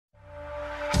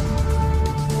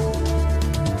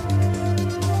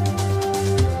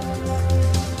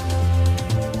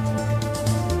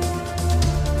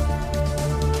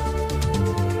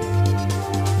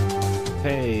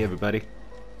everybody,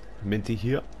 Minty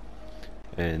here,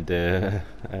 and I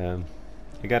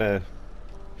got a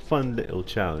fun little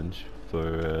challenge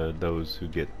for those who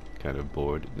get kind of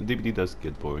bored. The DBD does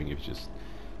get boring if you just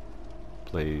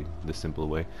play the simple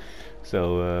way.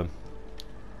 So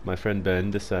my friend Ben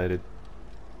decided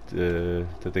to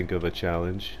think of a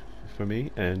challenge for me,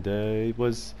 and it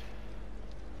was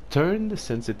turn the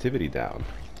sensitivity down.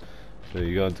 So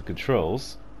you go into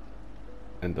controls,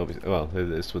 and obviously, well,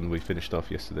 this one we finished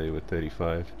off yesterday with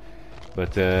 35,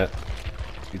 but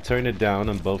you turn it down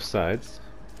on both sides,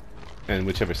 and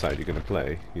whichever side you're gonna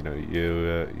play, you know,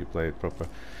 you play it proper.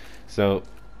 So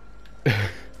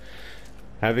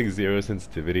having zero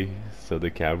sensitivity, so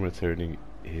the camera turning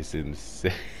is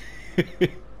insane.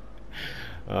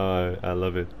 I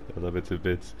love it. I love it to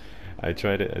bits. I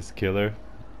tried it as killer.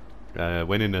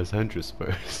 Went in as Huntress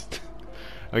first.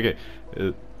 Okay,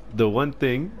 the one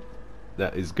thing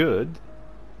that is good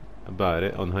about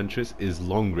it on Huntress is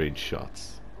long range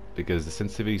shots, because the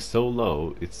sensitivity is so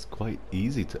low, it's quite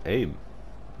easy to aim.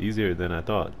 Easier than I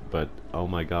thought, but oh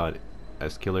my god,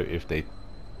 as killer, if they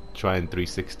try in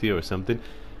 360 or something,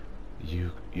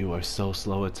 you are so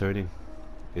slow at turning.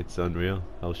 It's unreal.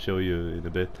 I'll show you in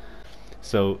a bit.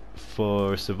 So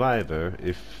for Survivor,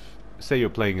 if say you're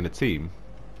playing in a team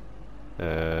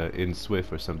in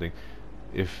Swift or something,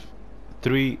 if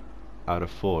 3 out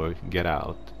of 4 get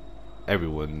out,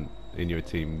 everyone in your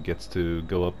team gets to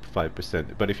go up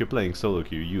 5%. But if you're playing solo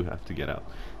queue, you have to get out.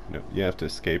 You know, you have to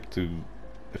escape. To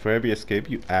for every escape,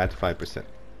 you add 5%.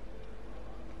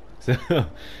 So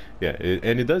yeah,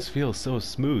 and it does feel so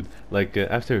smooth. Like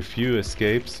after a few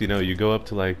escapes, you know, you go up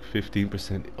to like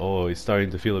 15%. Oh, it's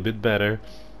starting to feel a bit better.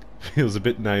 Feels a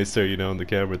bit nicer, you know, when the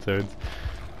camera turns.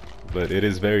 But it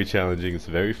is very challenging. It's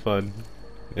very fun.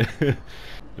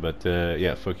 But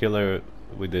yeah, for killer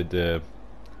we did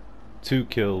 2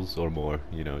 kills or more.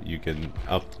 You know, you can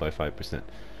up by 5%.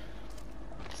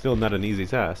 Still not an easy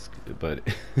task, but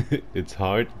it's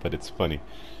hard, but it's funny.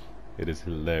 It is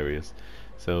hilarious.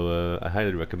 So I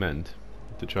highly recommend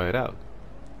to try it out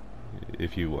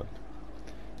if you want.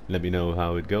 Let me know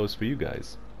how it goes for you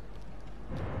guys.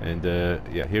 And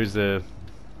yeah, here's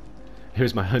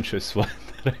my Huntress one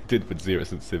that I did with zero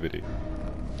sensitivity.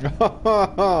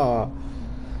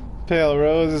 Pale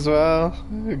Rose as well.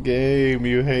 Game,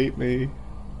 you hate me.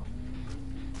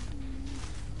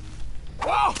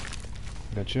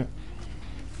 Gotcha.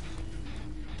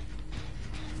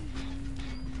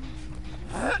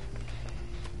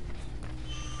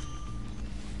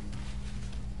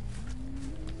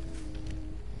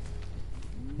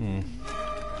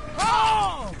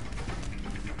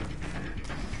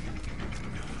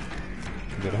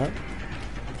 Get a hurt?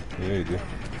 Yeah, you do.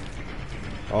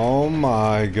 Oh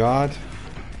my god.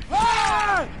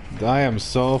 I am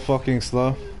so fucking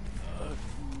slow.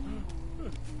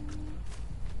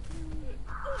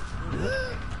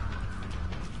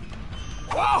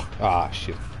 Ah,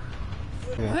 shit.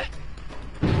 Yeah.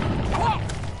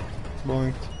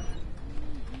 Boinked.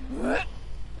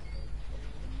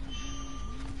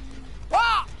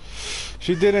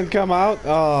 She didn't come out.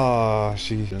 Oh,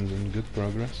 she's in good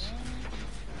progress.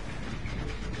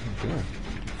 Okay.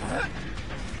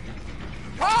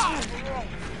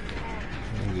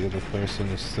 And the other person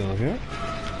is still here.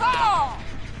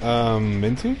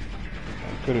 Minty? I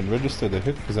couldn't register the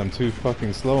hit because I'm too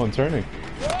fucking slow on turning.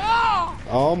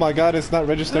 Oh my god, it's not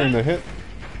registering the hit.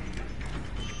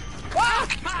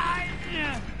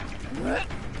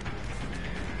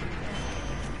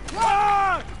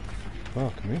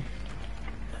 Fuck me.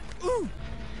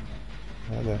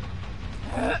 Hello.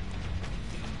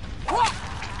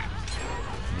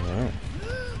 Alright.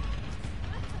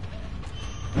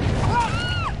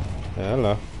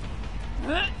 Hello.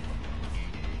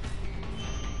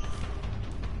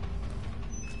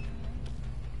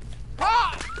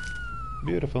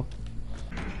 Beautiful.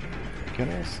 Can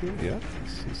I see? Yeah, I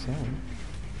see someone.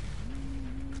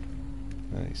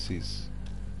 He sees.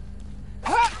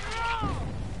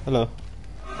 Hello.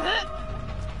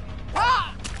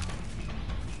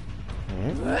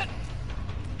 Alright.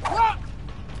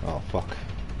 Oh, fuck.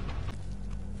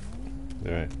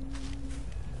 Alright.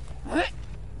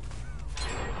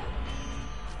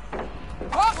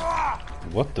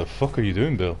 What the fuck are you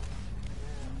doing, Bill?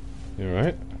 You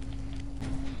alright?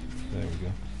 There we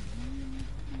go.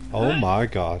 Oh my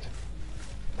god.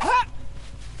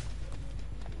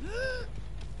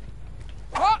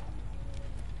 You're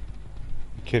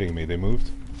kidding me, they moved?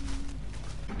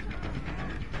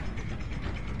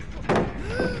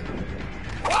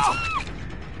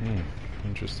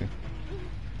 Interesting.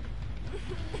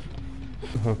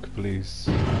 Hook, please.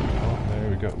 Oh, there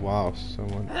we go. Wow,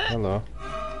 someone. Hello.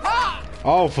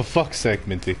 Oh, for fuck's sake,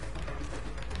 Minty.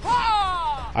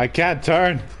 I can't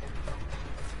turn.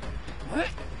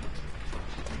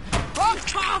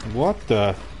 What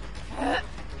the?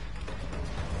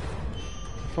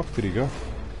 Fuck did he go?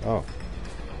 Oh.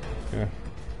 Yeah.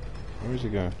 Where is he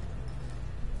going?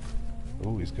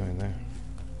 Oh, he's going there.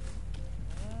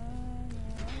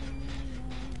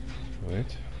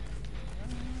 Wait.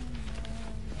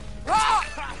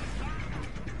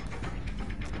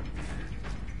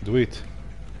 Do it.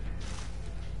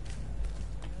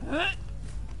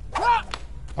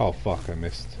 Oh fuck, I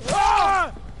missed.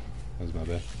 That was my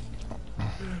bad.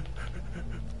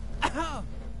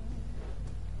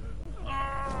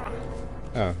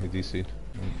 Oh, he DC'd.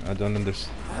 I don't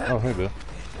understand. Oh, hey Bill.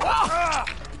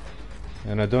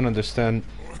 And I don't understand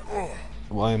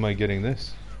why am I getting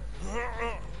this?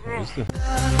 What is this?